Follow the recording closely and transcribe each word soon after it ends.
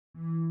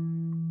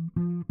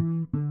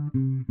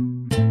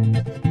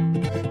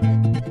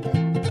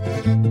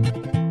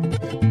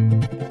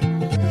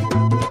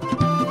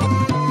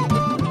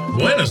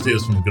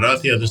Buenos dias from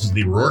Gracia. This is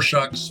the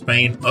Rorschach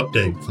Spain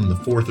update from the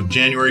 4th of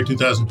January,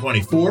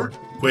 2024.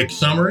 Quick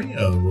summary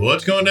of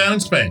what's going down in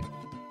Spain.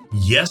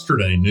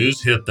 Yesterday,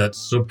 news hit that,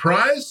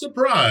 surprise,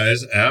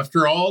 surprise,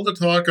 after all the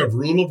talk of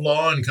rule of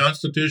law and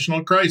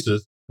constitutional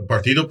crisis, the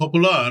Partido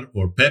Popular,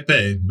 or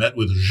PP, met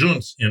with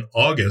Junts in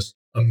August,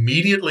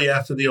 immediately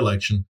after the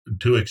election,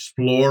 to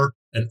explore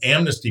an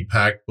amnesty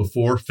pact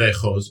before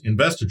Feijóo's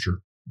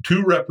investiture.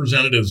 Two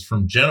representatives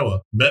from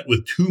Genoa met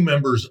with two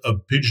members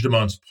of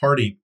Puigdemont's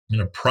party in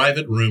a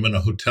private room in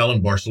a hotel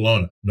in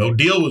Barcelona. No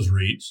deal was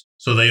reached,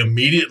 so they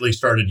immediately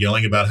started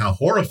yelling about how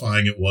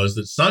horrifying it was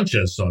that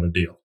Sanchez sought a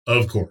deal.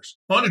 Of course.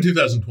 On to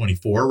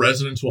 2024,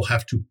 residents will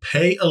have to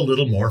pay a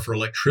little more for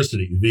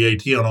electricity.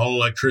 VAT on all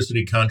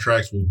electricity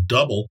contracts will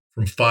double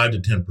from 5 to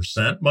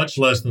 10%, much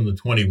less than the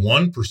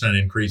 21%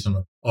 increase in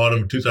the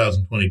autumn of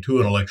 2022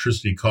 when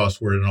electricity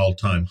costs were at an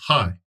all-time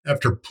high.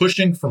 After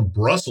pushing from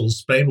Brussels,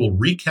 Spain will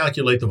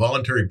recalculate the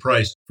voluntary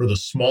price for the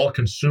small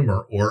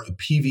consumer, or a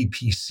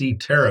PVPC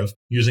tariff,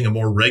 using a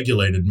more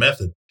regulated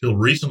method. Till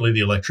recently, the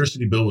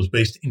electricity bill was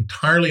based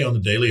entirely on the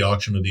daily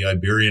auction of the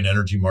Iberian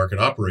energy market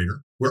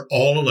operator, where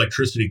all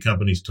electricity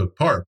companies took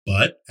part.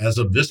 But as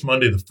of this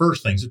Monday the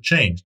 1st, things have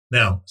changed.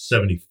 Now,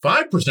 75%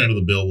 of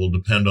the bill will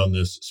depend on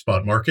this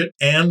spot market,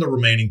 and the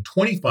remaining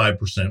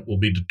 25% will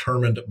be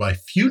determined by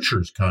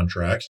futures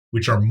contracts,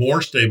 which are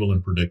more stable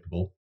and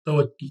predictable, though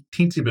a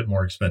teensy bit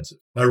more expensive.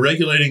 By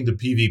regulating the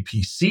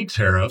PVPC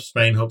tariff,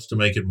 Spain hopes to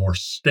make it more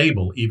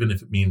stable, even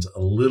if it means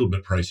a little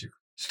bit pricier.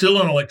 Still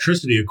on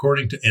electricity,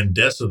 according to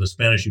Endesa, the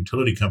Spanish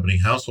utility company,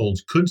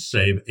 households could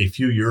save a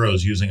few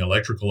euros using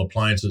electrical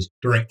appliances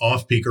during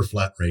off-peak or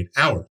flat-rate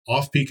hours.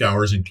 Off-peak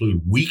hours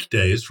include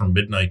weekdays from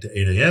midnight to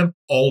 8 a.m.,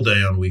 all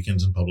day on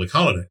weekends and public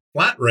holidays.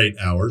 Flat-rate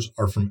hours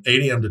are from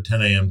 8 a.m. to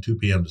 10 a.m., 2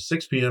 p.m. to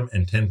 6 p.m.,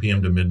 and 10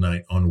 p.m. to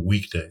midnight on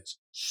weekdays.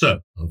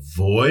 So,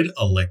 avoid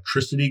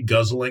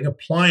electricity-guzzling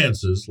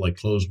appliances like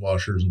clothes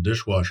washers and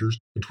dishwashers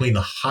between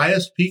the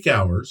highest peak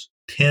hours,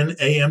 10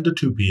 a.m. to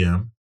 2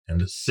 p.m.,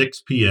 and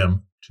 6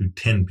 p.m. to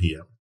 10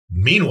 p.m.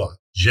 Meanwhile,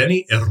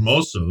 Jenny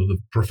Hermoso, the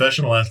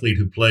professional athlete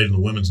who played in the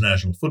women's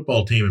national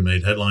football team and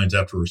made headlines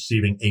after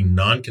receiving a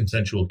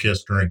non-consensual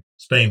kiss during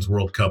Spain's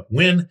World Cup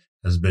win,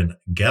 has been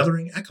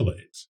gathering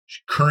accolades.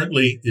 She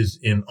currently is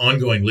in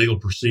ongoing legal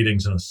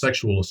proceedings in a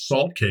sexual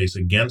assault case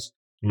against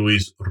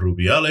Luis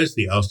Rubiales,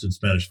 the ousted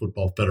Spanish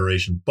Football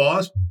Federation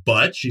boss,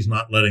 but she's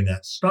not letting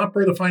that stop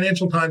her. The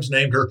Financial Times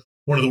named her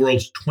one of the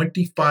world's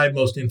 25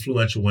 most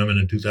influential women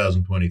in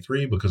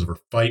 2023 because of her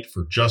fight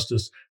for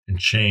justice and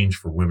change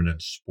for women in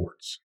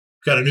sports.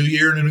 Got a new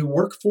year and a new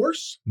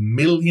workforce.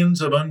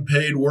 Millions of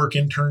unpaid work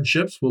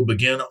internships will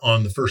begin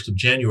on the 1st of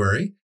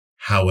January.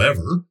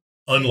 However,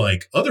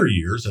 unlike other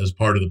years, as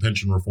part of the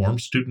pension reform,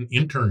 student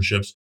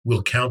internships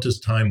will count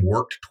as time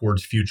worked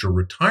towards future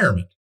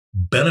retirement,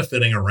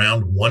 benefiting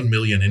around 1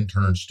 million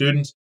intern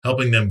students,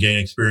 helping them gain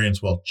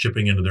experience while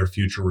chipping into their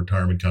future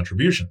retirement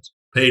contributions.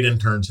 Paid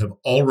interns have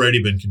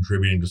already been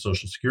contributing to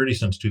Social Security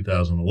since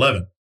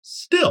 2011.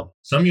 Still,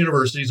 some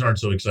universities aren't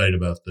so excited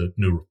about the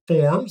new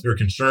reforms. There are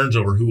concerns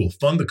over who will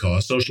fund the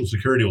cost. Social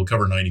Security will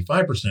cover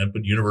 95%,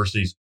 but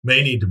universities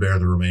may need to bear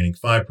the remaining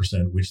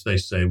 5%, which they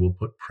say will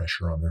put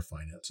pressure on their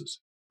finances.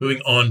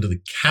 Moving on to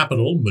the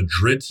capital,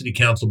 Madrid City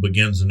Council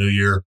begins the new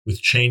year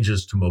with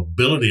changes to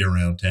mobility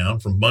around town.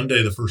 From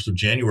Monday, the 1st of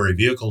January,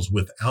 vehicles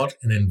without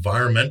an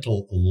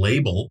environmental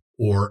label,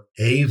 or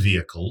A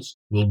vehicles,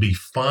 will be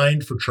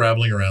fined for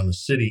traveling around the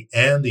city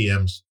and the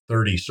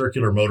M30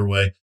 circular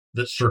motorway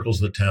that circles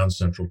the town's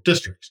central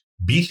districts.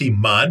 Bici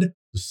Mud,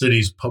 the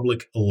city's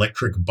public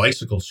electric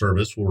bicycle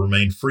service, will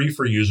remain free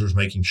for users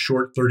making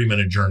short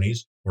 30-minute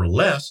journeys or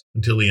less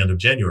until the end of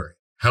January.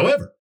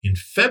 However, in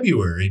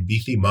February,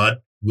 Bici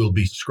Mud will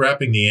be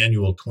scrapping the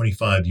annual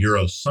 25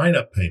 euro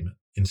sign-up payment.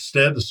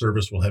 Instead, the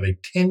service will have a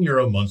 10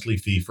 euro monthly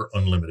fee for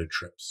unlimited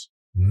trips.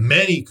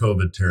 Many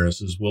COVID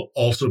terraces will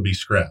also be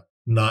scrapped,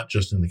 not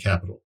just in the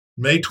capital.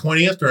 May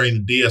 20th, during the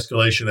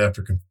de-escalation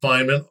after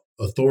confinement,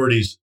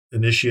 authorities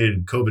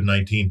initiated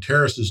COVID-19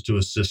 terraces to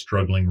assist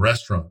struggling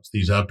restaurants.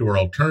 These outdoor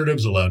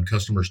alternatives allowed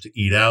customers to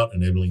eat out,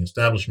 enabling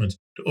establishments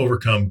to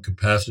overcome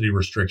capacity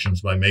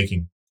restrictions by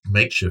making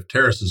makeshift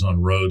terraces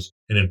on roads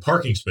and in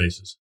parking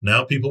spaces.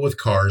 Now people with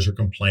cars are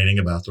complaining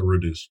about the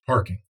reduced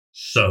parking.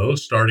 So,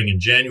 starting in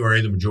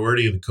January, the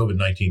majority of the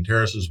COVID-19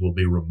 terraces will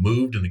be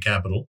removed in the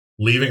capital,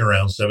 leaving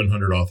around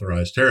 700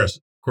 authorized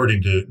terraces.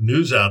 According to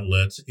news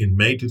outlets, in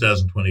May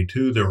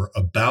 2022, there were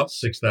about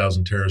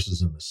 6,000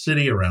 terraces in the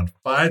city. Around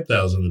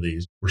 5,000 of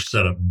these were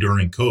set up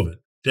during COVID.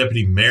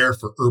 Deputy Mayor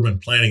for Urban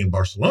Planning in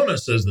Barcelona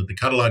says that the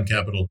Catalan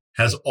capital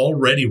has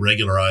already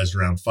regularized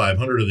around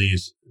 500 of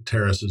these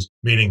terraces,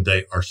 meaning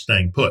they are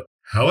staying put.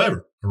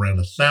 However, around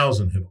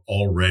 1,000 have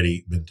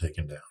already been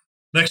taken down.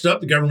 Next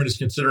up, the government is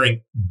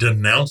considering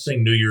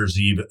denouncing New Year's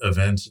Eve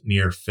events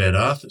near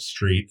Ferraz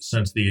Street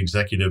since the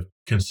executive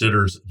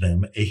considers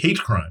them a hate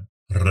crime.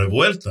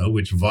 Revuelta,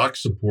 which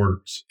Vox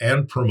supports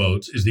and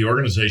promotes, is the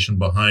organization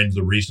behind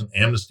the recent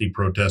amnesty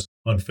protest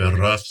on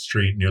Ferraz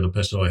Street near the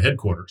PSOE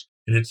headquarters.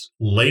 In its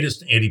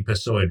latest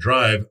anti-PSOE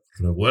drive,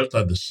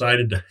 Revuelta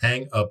decided to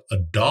hang up a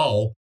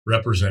doll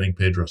representing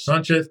Pedro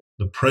Sanchez,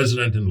 the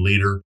president and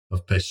leader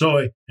of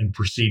PSOE, and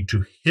proceed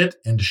to hit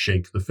and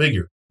shake the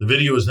figure. The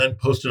video was then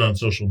posted on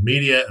social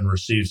media and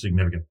received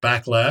significant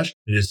backlash.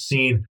 It is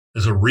seen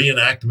as a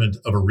reenactment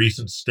of a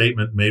recent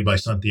statement made by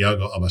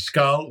Santiago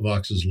Abascal,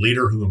 Vox's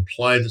leader, who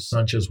implied that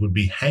Sanchez would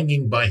be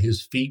hanging by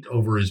his feet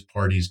over his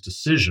party's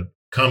decision,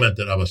 comment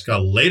that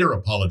Abascal later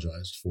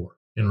apologized for.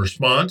 In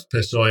response,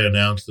 PSOE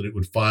announced that it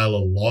would file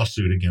a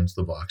lawsuit against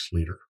the Vox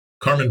leader.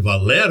 Carmen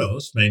Valero,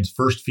 Spain's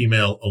first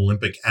female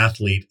Olympic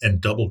athlete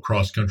and double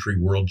cross-country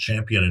world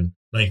champion in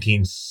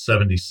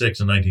 1976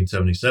 and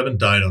 1977,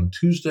 died on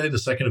Tuesday, the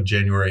 2nd of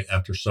January,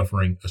 after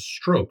suffering a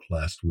stroke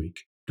last week.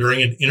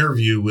 During an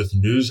interview with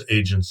news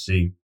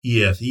agency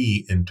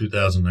EFE in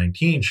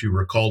 2019, she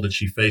recalled that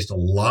she faced a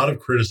lot of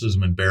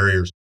criticism and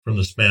barriers from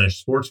the Spanish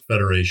Sports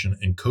Federation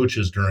and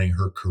coaches during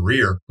her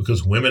career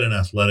because women in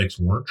athletics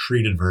weren't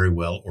treated very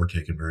well or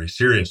taken very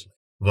seriously.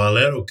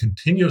 Valero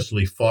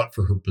continuously fought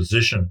for her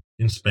position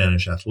in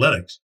Spanish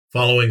athletics,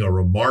 following a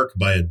remark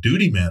by a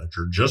duty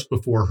manager just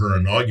before her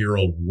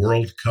inaugural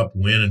World Cup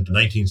win in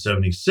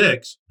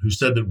 1976, who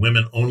said that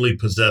women only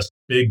possess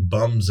big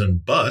bums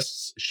and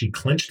busts. She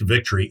clinched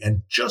victory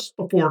and just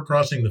before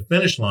crossing the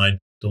finish line,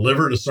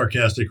 delivered a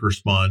sarcastic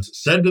response,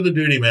 said to the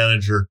duty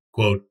manager,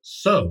 quote,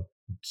 "So,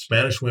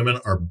 Spanish women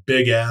are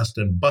big-assed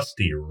and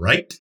busty,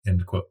 right?"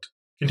 End quote.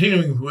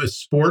 Continuing with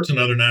sports,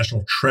 another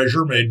national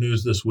treasure made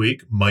news this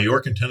week.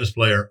 Mallorcan tennis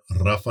player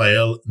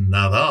Rafael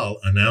Nadal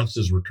announced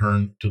his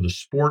return to the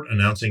sport,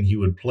 announcing he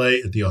would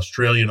play at the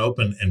Australian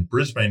Open and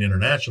Brisbane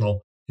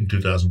International in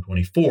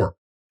 2024.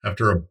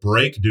 After a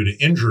break due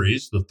to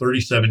injuries, the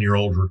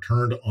 37-year-old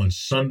returned on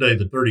Sunday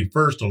the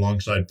 31st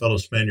alongside fellow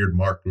Spaniard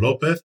Marc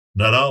Lopez.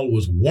 Nadal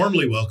was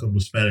warmly welcomed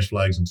with Spanish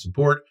flags and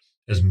support,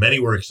 as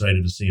many were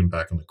excited to see him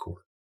back on the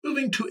court.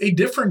 Moving to a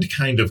different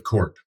kind of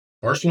court.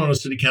 Barcelona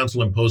City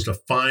Council imposed a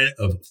fine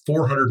of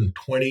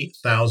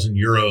 420,000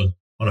 euros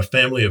on a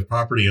family of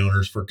property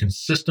owners for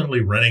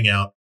consistently renting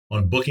out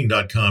on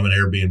Booking.com and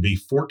Airbnb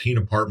 14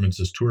 apartments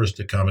as tourist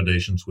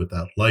accommodations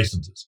without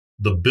licenses.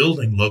 The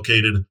building,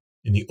 located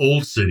in the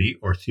Old City,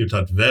 or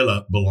Ciutat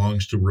Vella,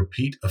 belongs to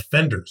repeat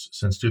offenders.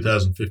 Since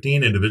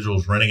 2015,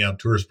 individuals renting out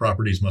tourist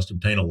properties must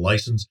obtain a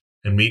license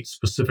and meet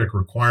specific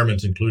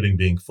requirements, including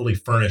being fully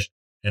furnished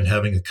and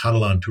having a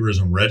Catalan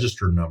tourism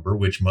register number,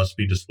 which must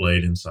be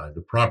displayed inside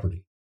the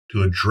property.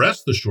 To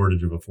address the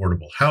shortage of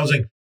affordable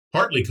housing,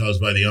 partly caused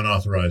by the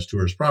unauthorized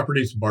tourist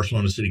properties,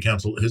 Barcelona City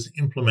Council has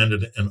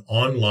implemented an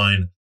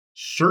online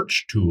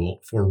search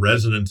tool for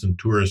residents and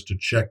tourists to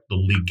check the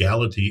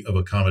legality of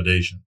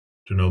accommodation.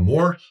 To know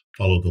more,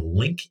 follow the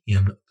link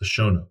in the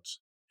show notes.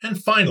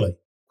 And finally,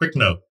 quick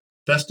note.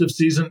 Festive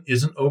season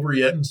isn't over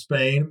yet in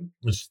Spain.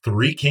 It's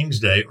Three Kings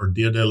Day, or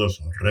Dia de los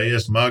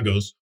Reyes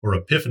Magos, or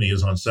Epiphany,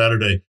 is on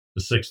Saturday,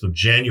 the 6th of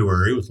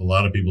January, with a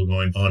lot of people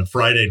going on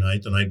Friday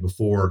night, the night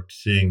before,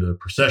 seeing the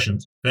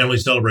processions.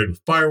 Families celebrate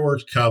with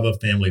fireworks, cava,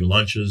 family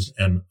lunches,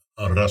 and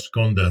a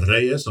Roscón de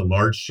Reyes, a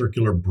large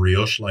circular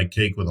brioche-like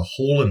cake with a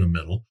hole in the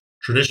middle,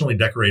 traditionally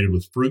decorated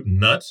with fruit and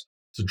nuts.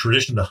 It's a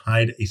tradition to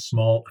hide a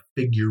small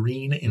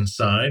figurine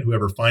inside.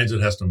 Whoever finds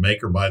it has to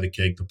make or buy the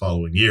cake the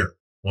following year.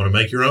 Want to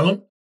make your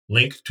own?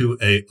 Link to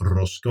a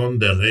Roscón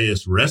de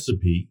Reyes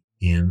recipe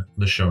in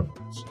the show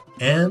notes.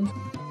 And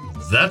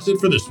that's it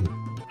for this week.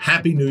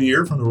 Happy New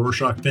Year from the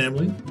Rorschach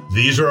family.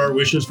 These are our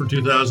wishes for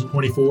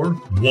 2024.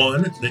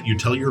 1, that you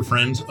tell your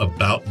friends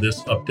about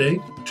this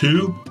update.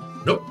 2,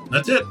 nope,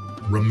 that's it.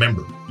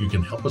 Remember, you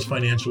can help us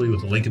financially with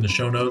the link in the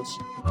show notes.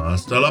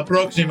 Hasta la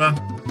próxima.